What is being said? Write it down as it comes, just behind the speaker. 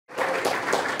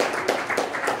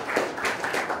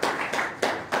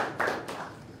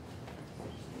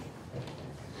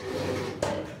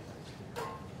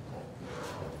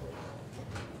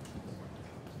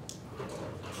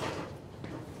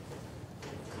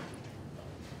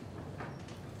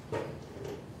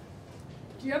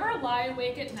Do you ever lie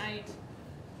awake at night,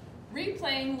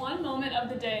 replaying one moment of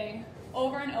the day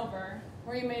over and over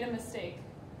where you made a mistake?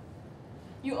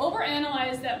 You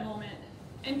overanalyze that moment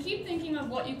and keep thinking of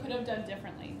what you could have done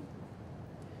differently.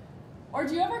 Or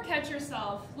do you ever catch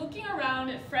yourself looking around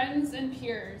at friends and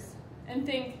peers and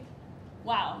think,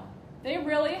 wow, they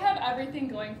really have everything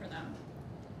going for them.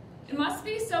 It must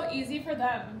be so easy for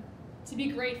them to be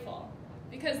grateful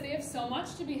because they have so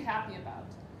much to be happy about.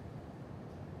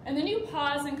 And then you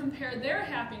pause and compare their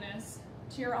happiness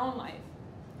to your own life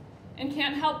and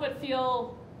can't help but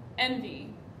feel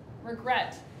envy,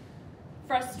 regret,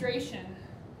 frustration,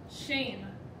 shame,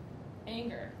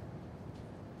 anger.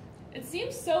 It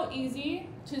seems so easy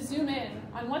to zoom in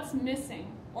on what's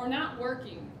missing or not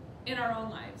working in our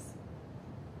own lives.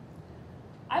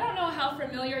 I don't know how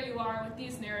familiar you are with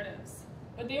these narratives,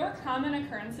 but they were common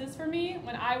occurrences for me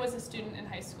when I was a student in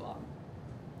high school.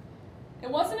 It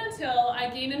wasn't until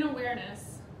I gained an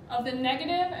awareness of the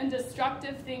negative and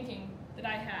destructive thinking that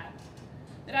I had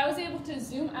that I was able to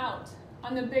zoom out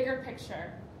on the bigger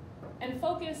picture and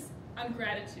focus on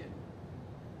gratitude.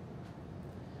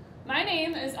 My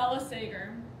name is Ella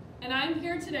Sager, and I'm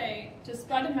here today to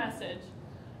spread a message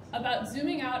about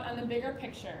zooming out on the bigger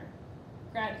picture,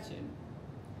 gratitude.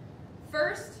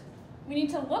 First, we need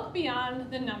to look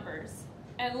beyond the numbers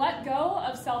and let go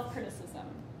of self-criticism.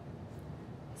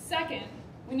 Second,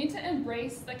 we need to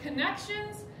embrace the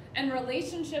connections and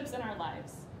relationships in our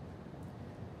lives.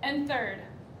 And third,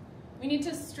 we need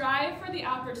to strive for the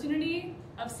opportunity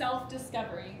of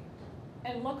self-discovery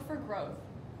and look for growth.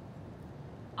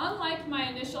 Unlike my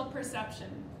initial perception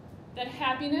that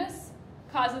happiness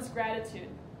causes gratitude,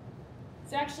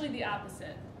 it's actually the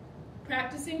opposite.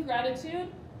 Practicing gratitude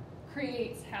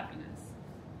creates happiness.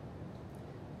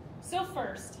 So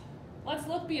first, let's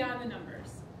look beyond the numbers.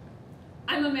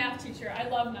 I'm a math teacher, I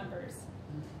love numbers.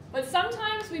 But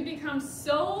sometimes we become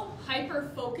so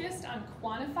hyper-focused on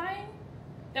quantifying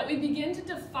that we begin to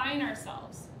define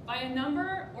ourselves by a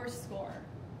number or score.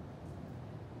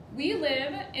 We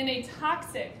live in a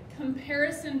toxic,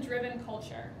 comparison-driven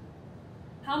culture.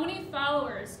 How many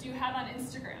followers do you have on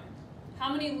Instagram?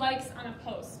 How many likes on a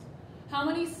post? How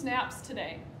many snaps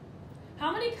today?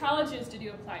 How many colleges did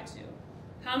you apply to?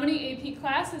 How many AP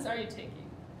classes are you taking?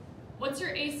 What's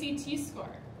your ACT score,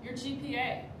 your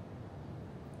GPA?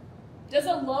 Does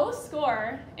a low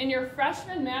score in your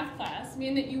freshman math class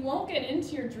mean that you won't get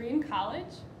into your dream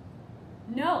college?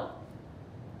 No.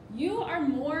 You are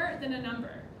more than a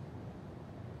number.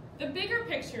 The bigger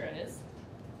picture is,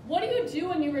 what do you do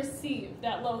when you receive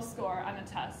that low score on a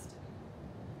test?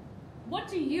 What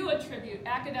do you attribute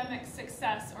academic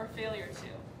success or failure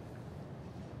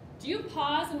to? Do you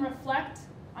pause and reflect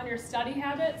on your study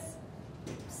habits,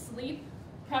 sleep,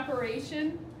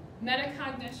 preparation,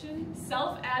 metacognition,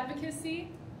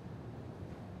 self-advocacy?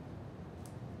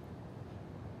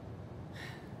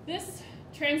 This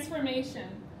transformation,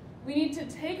 we need to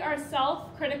take our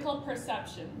self-critical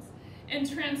perceptions and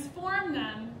transform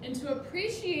them into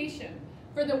appreciation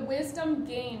for the wisdom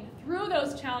gained through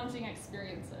those challenging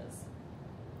experiences.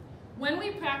 When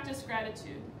we practice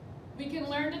gratitude, we can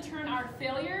learn to turn our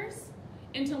failures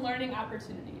into learning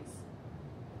opportunities.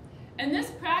 And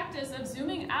this practice of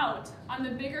zooming out on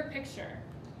the bigger picture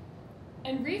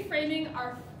and reframing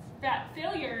our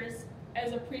failures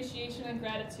as appreciation and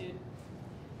gratitude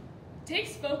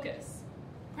takes focus,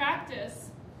 practice,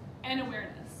 and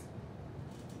awareness.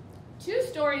 Two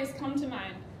stories come to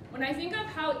mind when I think of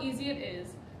how easy it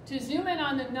is to zoom in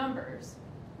on the numbers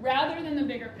rather than the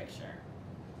bigger picture.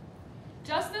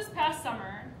 Just this past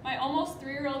summer, my almost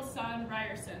 3-year-old son,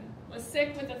 Ryerson, was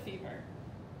sick with a fever.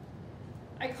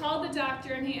 I called the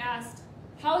doctor and he asked,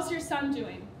 "How's your son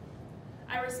doing?"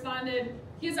 I responded,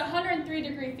 "He has a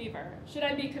 103-degree fever. Should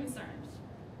I be concerned?"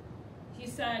 He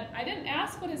said, "I didn't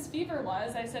ask what his fever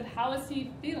was. I said, how is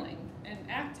he feeling and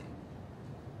acting?"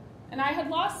 And I had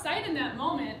lost sight in that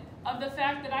moment of the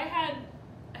fact that I had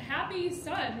a happy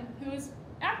son who was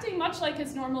acting much like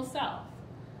his normal self.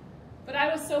 But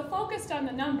I was so focused on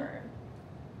the number.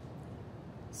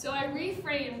 So I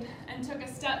reframed and took a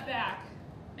step back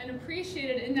and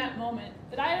appreciated in that moment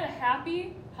that I had a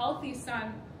happy, healthy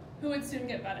son who would soon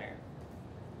get better.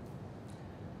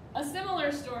 A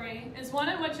similar story is one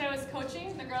in which I was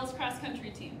coaching the girls'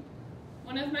 cross-country team.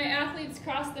 One of my athletes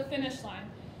crossed the finish line,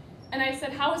 and I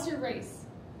said, "How was your race?"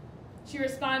 She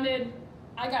responded,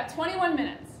 "I got 21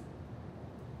 minutes.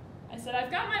 I said,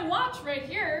 "I've got my watch right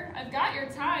here. I've got your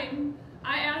time."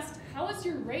 I asked, "How was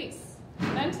your race,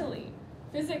 mentally,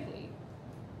 physically?"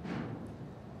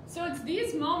 So it's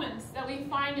these moments that we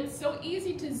find it so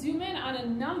easy to zoom in on a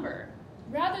number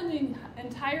rather than the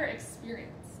entire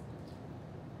experience.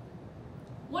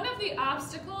 One of the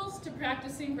obstacles to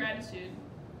practicing gratitude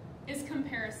is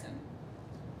comparison.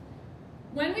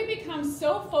 When we become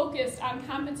so focused on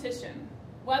competition,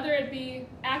 whether it be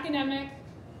academic,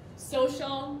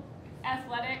 social,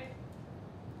 athletic,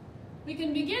 we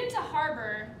can begin to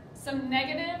harbor some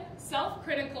negative,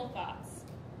 self-critical thoughts.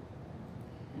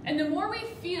 And the more we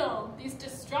feel these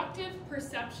destructive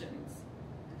perceptions,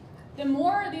 the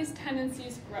more these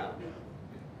tendencies grow.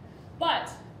 But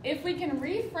if we can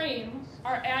reframe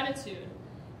our attitude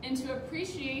into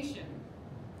appreciation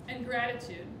and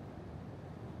gratitude,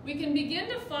 we can begin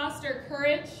to foster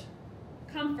courage,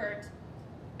 comfort,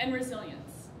 and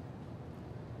resilience.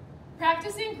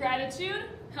 Practicing gratitude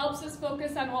helps us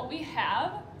focus on what we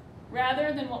have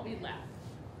rather than what we lack.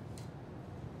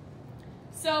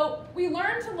 So we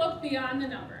learn to look beyond the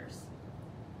numbers.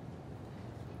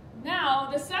 Now,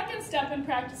 the second step in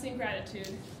practicing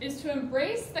gratitude is to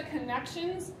embrace the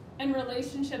connections and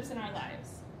relationships in our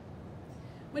lives.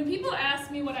 When people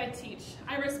ask me what I teach,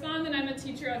 I respond that I'm a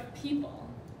teacher of people,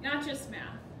 not just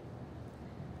math.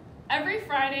 Every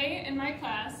Friday in my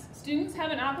class, students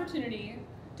have an opportunity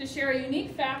to share a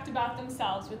unique fact about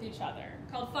themselves with each other,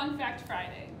 called Fun Fact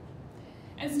Friday.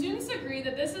 And students agree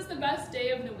that this is the best day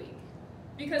of the week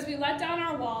because we let down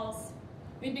our walls,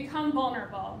 we become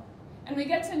vulnerable, and we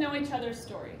get to know each other's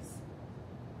stories.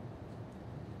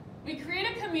 We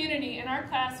create a community in our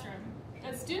classroom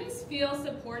that students feel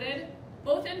supported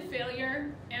both in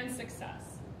failure and success.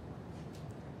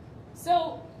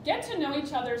 So get to know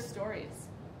each other's stories.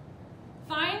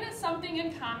 Find something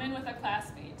in common with a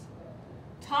classmate.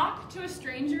 Talk to a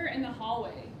stranger in the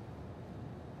hallway.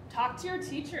 Talk to your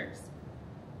teachers.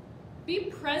 Be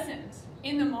present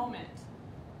in the moment.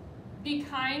 Be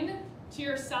kind to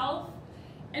yourself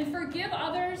and forgive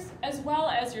others as well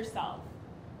as yourself.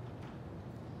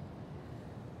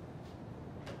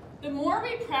 The more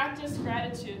we practice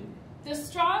gratitude, the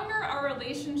stronger our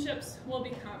relationships will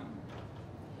become.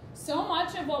 So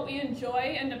much of what we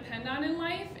enjoy and depend on in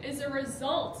life is a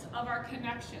result of our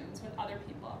connections with other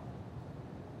people.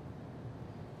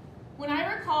 When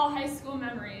I recall high school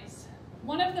memories,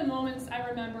 one of the moments I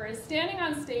remember is standing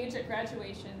on stage at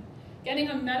graduation, getting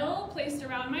a medal placed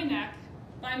around my neck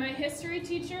by my history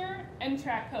teacher and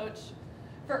track coach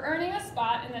for earning a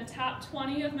spot in the top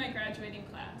 20 of my graduating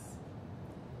class.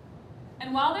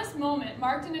 And while this moment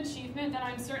marked an achievement that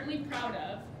I'm certainly proud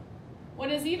of,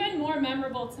 what is even more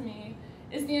memorable to me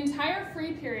is the entire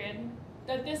free period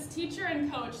that this teacher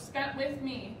and coach spent with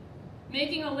me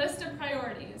making a list of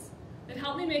priorities that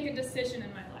helped me make a decision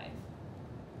in my life.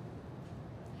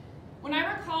 When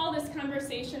I recall this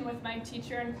conversation with my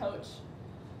teacher and coach,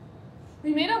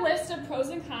 we made a list of pros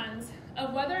and cons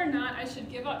of whether or not I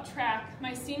should give up track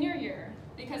my senior year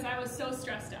because I was so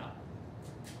stressed out.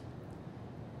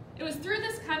 It was through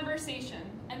this conversation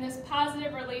and this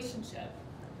positive relationship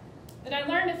that I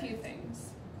learned a few things.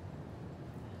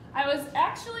 I was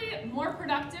actually more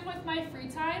productive with my free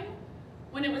time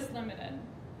when it was limited.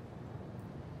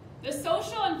 The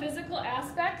social and physical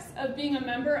aspects of being a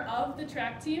member of the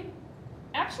track team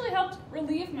actually helped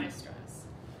relieve my stress.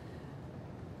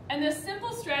 And this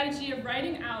simple strategy of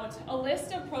writing out a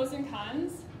list of pros and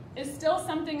cons is still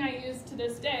something I use to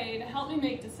this day to help me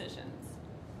make decisions.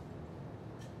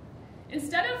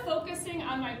 Instead of focusing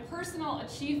on my personal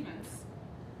achievements,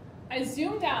 I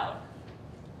zoomed out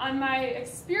on my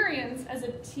experience as a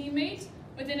teammate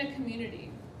within a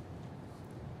community.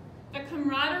 The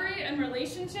camaraderie and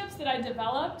relationships that I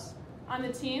developed on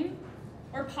the team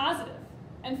were positive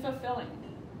and fulfilling.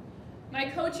 My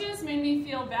coaches made me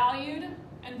feel valued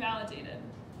and validated.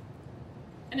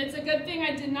 And it's a good thing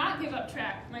I did not give up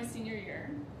track my senior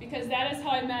year, because that is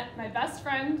how I met my best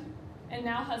friend and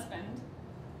now husband.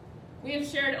 We have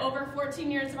shared over 14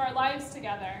 years of our lives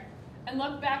together and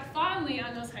look back fondly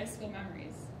on those high school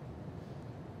memories.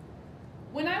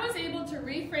 When I was able to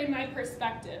reframe my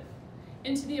perspective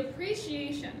into the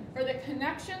appreciation for the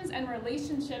connections and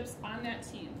relationships on that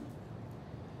team,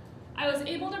 I was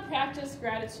able to practice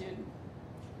gratitude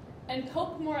and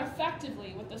cope more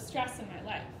effectively with the stress in my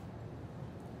life.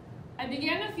 I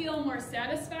began to feel more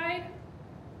satisfied,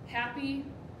 happy,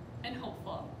 and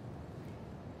hopeful.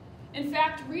 In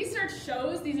fact, research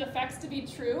shows these effects to be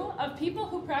true of people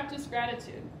who practice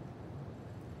gratitude.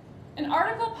 An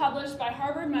article published by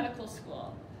Harvard Medical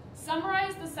School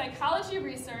summarized the psychology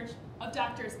research of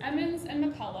Drs. Emmons and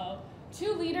McCullough,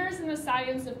 two leaders in the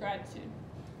science of gratitude.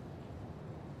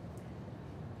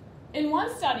 In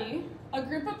one study, a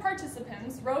group of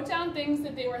participants wrote down things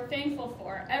that they were thankful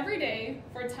for every day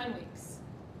for 10 weeks.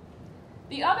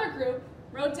 The other group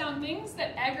wrote down things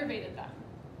that aggravated them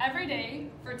every day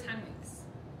for 10 weeks.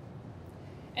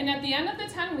 And at the end of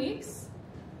the 10 weeks,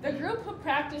 the group who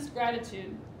practiced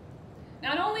gratitude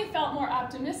not only felt more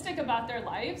optimistic about their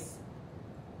lives,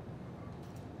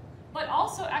 but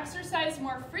also exercised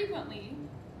more frequently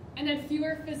and had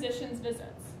fewer physician's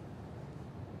visits.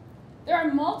 There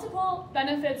are multiple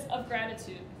benefits of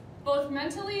gratitude, both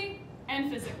mentally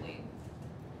and physically.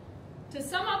 To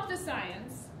sum up the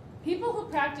science, people who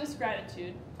practice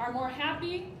gratitude are more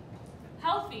happy,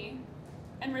 healthy,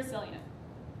 and resilient.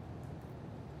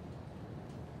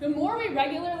 The more we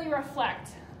regularly reflect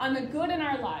on the good in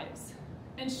our lives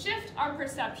and shift our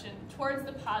perception towards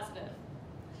the positive,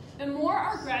 the more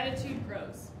our gratitude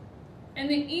grows and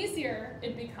the easier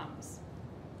it becomes.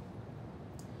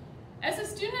 As a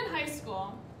student in high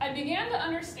school, I began to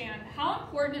understand how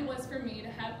important it was for me to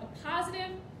have a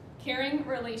positive, caring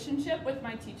relationship with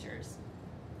my teachers.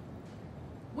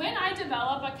 When I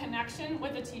develop a connection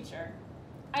with a teacher,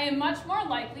 I am much more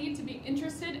likely to be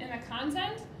interested in the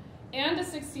content and to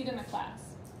succeed in the class.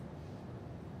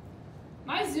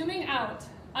 My zooming out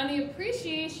on the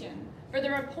appreciation for the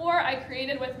rapport I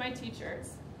created with my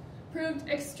teachers proved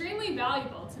extremely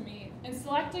valuable to me in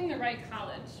selecting the right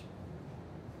college.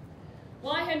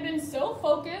 While I had been so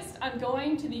focused on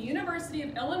going to the University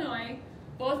of Illinois,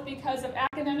 both because of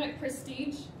academic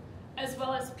prestige as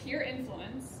well as peer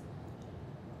influence,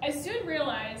 I soon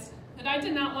realized that I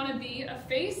did not want to be a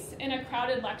face in a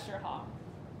crowded lecture hall.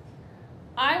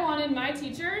 I wanted my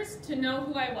teachers to know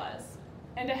who I was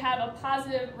and to have a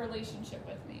positive relationship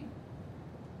with me.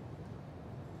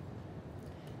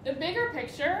 The bigger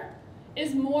picture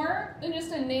is more than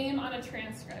just a name on a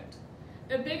transcript.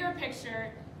 The bigger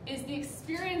picture is the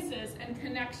experiences and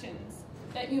connections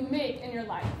that you make in your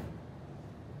life.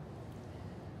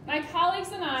 My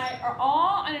colleagues and I are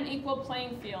all on an equal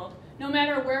playing field, no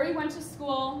matter where we went to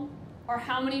school or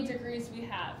how many degrees we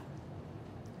have.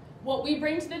 What we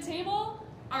bring to the table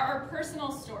are our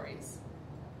personal stories.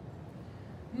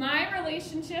 My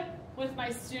relationship with my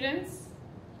students,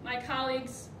 my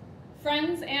colleagues,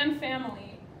 friends, and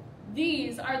family,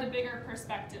 these are the bigger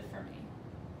perspective for me.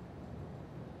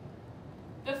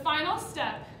 The final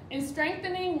step in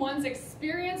strengthening one's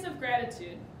experience of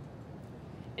gratitude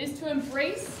is to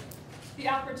embrace the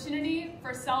opportunity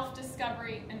for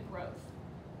self-discovery and growth.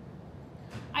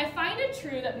 I find it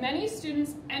true that many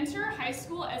students enter high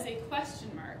school as a question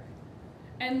mark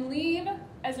and leave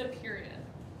as a period.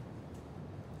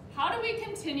 How do we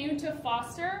continue to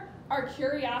foster our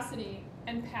curiosity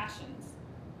and passions?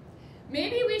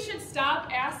 Maybe we should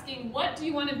stop asking, what do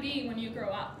you want to be when you grow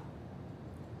up?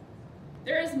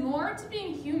 There is more to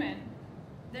being human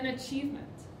than achievement.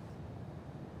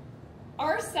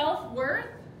 Our self-worth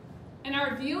and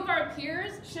our view of our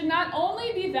peers should not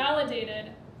only be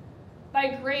validated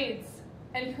by grades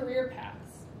and career paths.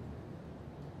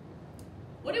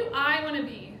 What do I want to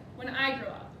be when I grow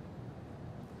up?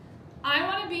 I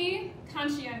want to be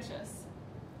conscientious.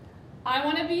 I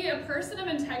want to be a person of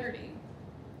integrity.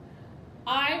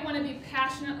 I want to be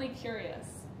passionately curious.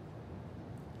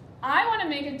 I want to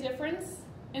make a difference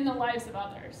in the lives of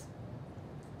others.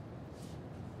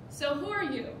 So who are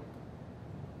you?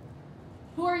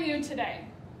 Who are you today?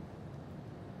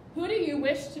 Who do you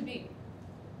wish to be?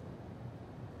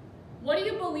 What do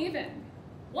you believe in?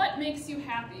 What makes you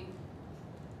happy?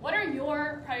 What are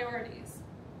your priorities?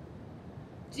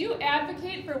 Do you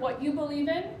advocate for what you believe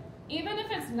in, even if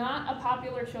it's not a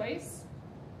popular choice?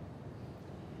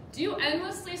 Do you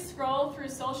endlessly scroll through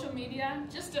social media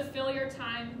just to fill your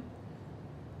time?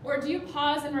 Or do you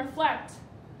pause and reflect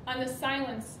on the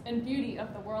silence and beauty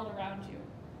of the world around you?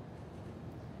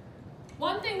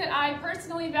 One thing that I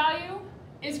personally value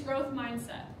is growth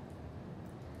mindset.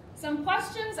 Some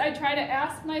questions I try to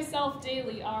ask myself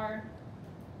daily are,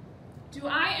 do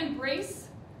I embrace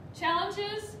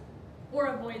challenges or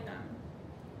avoid them?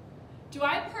 Do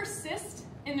I persist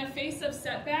in the face of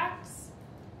setbacks,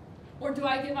 or do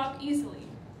I give up easily?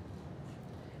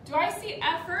 Do I see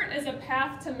effort as a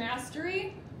path to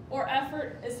mastery, or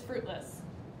effort is fruitless?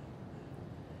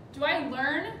 Do I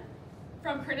learn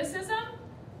from criticism,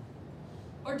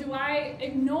 or do I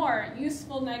ignore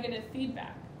useful negative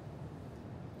feedback?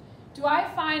 Do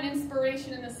I find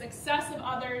inspiration in the success of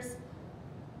others,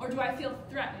 or do I feel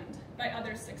threatened by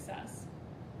others' success?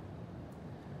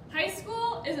 High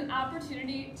school is an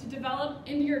opportunity to develop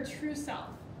into your true self.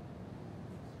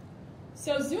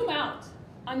 So zoom out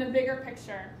on the bigger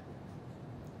picture.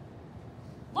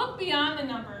 Look beyond the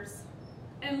numbers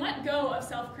and let go of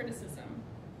self-criticism.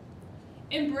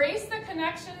 Embrace the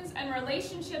connections and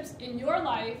relationships in your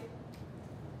life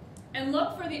and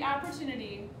look for the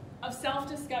opportunity of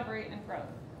self-discovery and growth.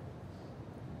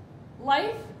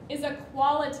 Life is a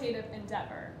qualitative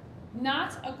endeavor,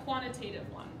 not a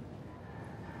quantitative one.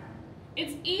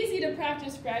 It's easy to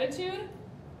practice gratitude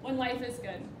when life is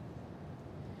good.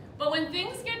 But when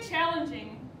things get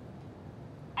challenging,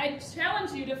 I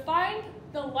challenge you to find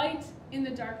the light in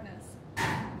the darkness.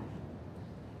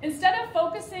 Instead of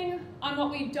focusing on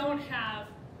what we don't have,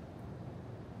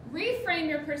 reframe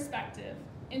your perspective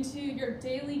into your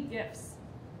daily gifts.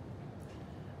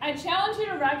 I challenge you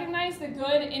to recognize the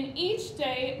good in each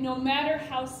day, no matter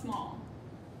how small.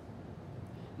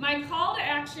 My call to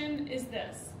action is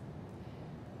this.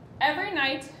 Every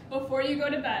night before you go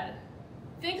to bed,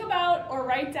 think about or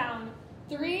write down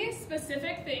 3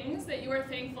 specific things that you are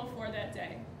thankful for that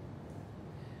day.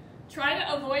 Try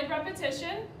to avoid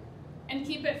repetition and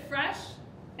keep it fresh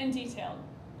and detailed.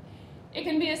 It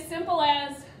can be as simple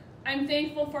as, I'm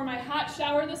thankful for my hot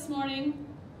shower this morning,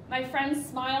 my friend's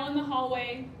smile in the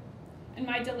hallway, and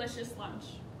my delicious lunch.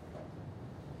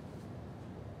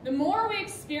 The more we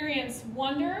experience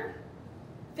wonder,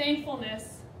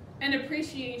 thankfulness, and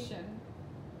appreciation,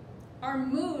 our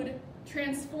mood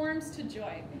transforms to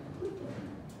joy.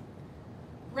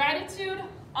 Gratitude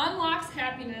unlocks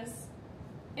happiness,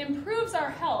 improves our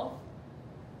health,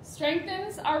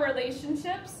 strengthens our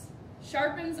relationships,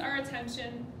 sharpens our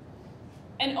attention,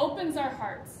 and opens our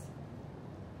hearts.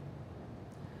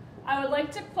 I would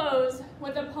like to close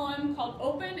with a poem called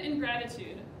Open in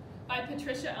Gratitude by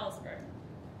Patricia Ellsberg.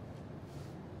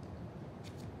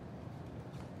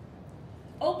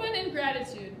 Open in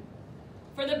gratitude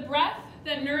for the breath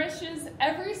that nourishes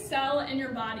every cell in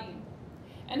your body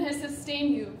and has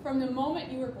sustained you from the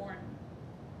moment you were born.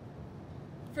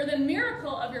 For the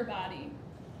miracle of your body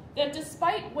that,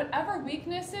 despite whatever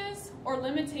weaknesses or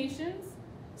limitations,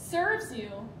 serves you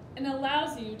and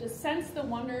allows you to sense the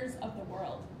wonders of the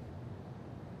world.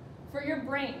 For your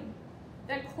brain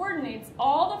that coordinates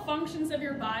all the functions of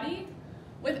your body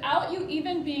without you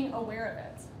even being aware of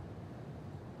it.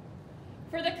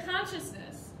 For the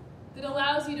consciousness that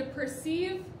allows you to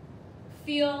perceive,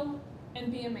 feel, and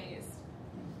be amazed.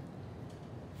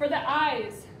 For the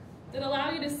eyes that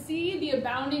allow you to see the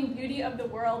abounding beauty of the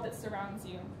world that surrounds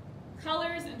you,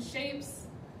 colors and shapes,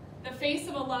 the face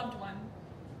of a loved one.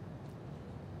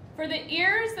 For the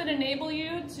ears that enable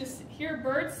you to hear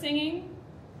birds singing,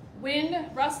 wind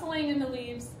rustling in the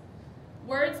leaves,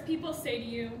 words people say to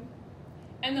you,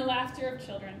 and the laughter of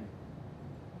children.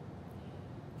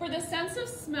 For the sense of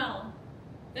smell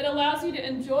that allows you to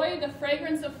enjoy the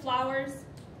fragrance of flowers,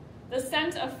 the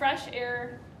scent of fresh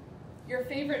air, your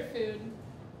favorite food.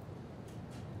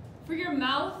 For your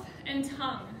mouth and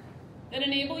tongue that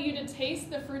enable you to taste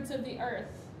the fruits of the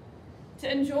earth,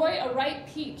 to enjoy a ripe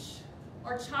peach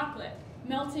or chocolate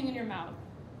melting in your mouth.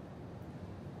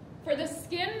 For the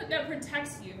skin that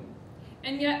protects you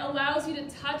and yet allows you to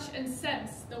touch and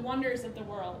sense the wonders of the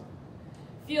world.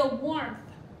 Feel warmth,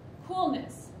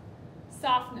 coolness,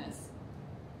 softness,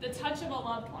 the touch of a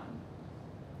loved one.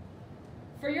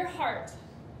 For your heart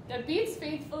that beats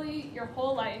faithfully your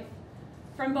whole life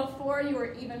from before you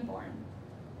were even born.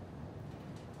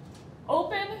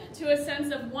 Open to a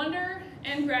sense of wonder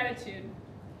and gratitude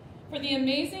for the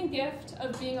amazing gift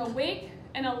of being awake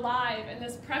and alive in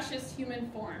this precious human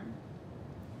form.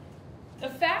 The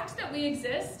fact that we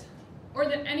exist, or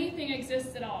that anything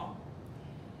exists at all,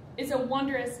 is a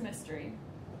wondrous mystery.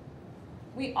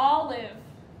 We all live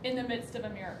in the midst of a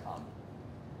miracle.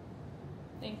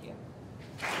 Thank you.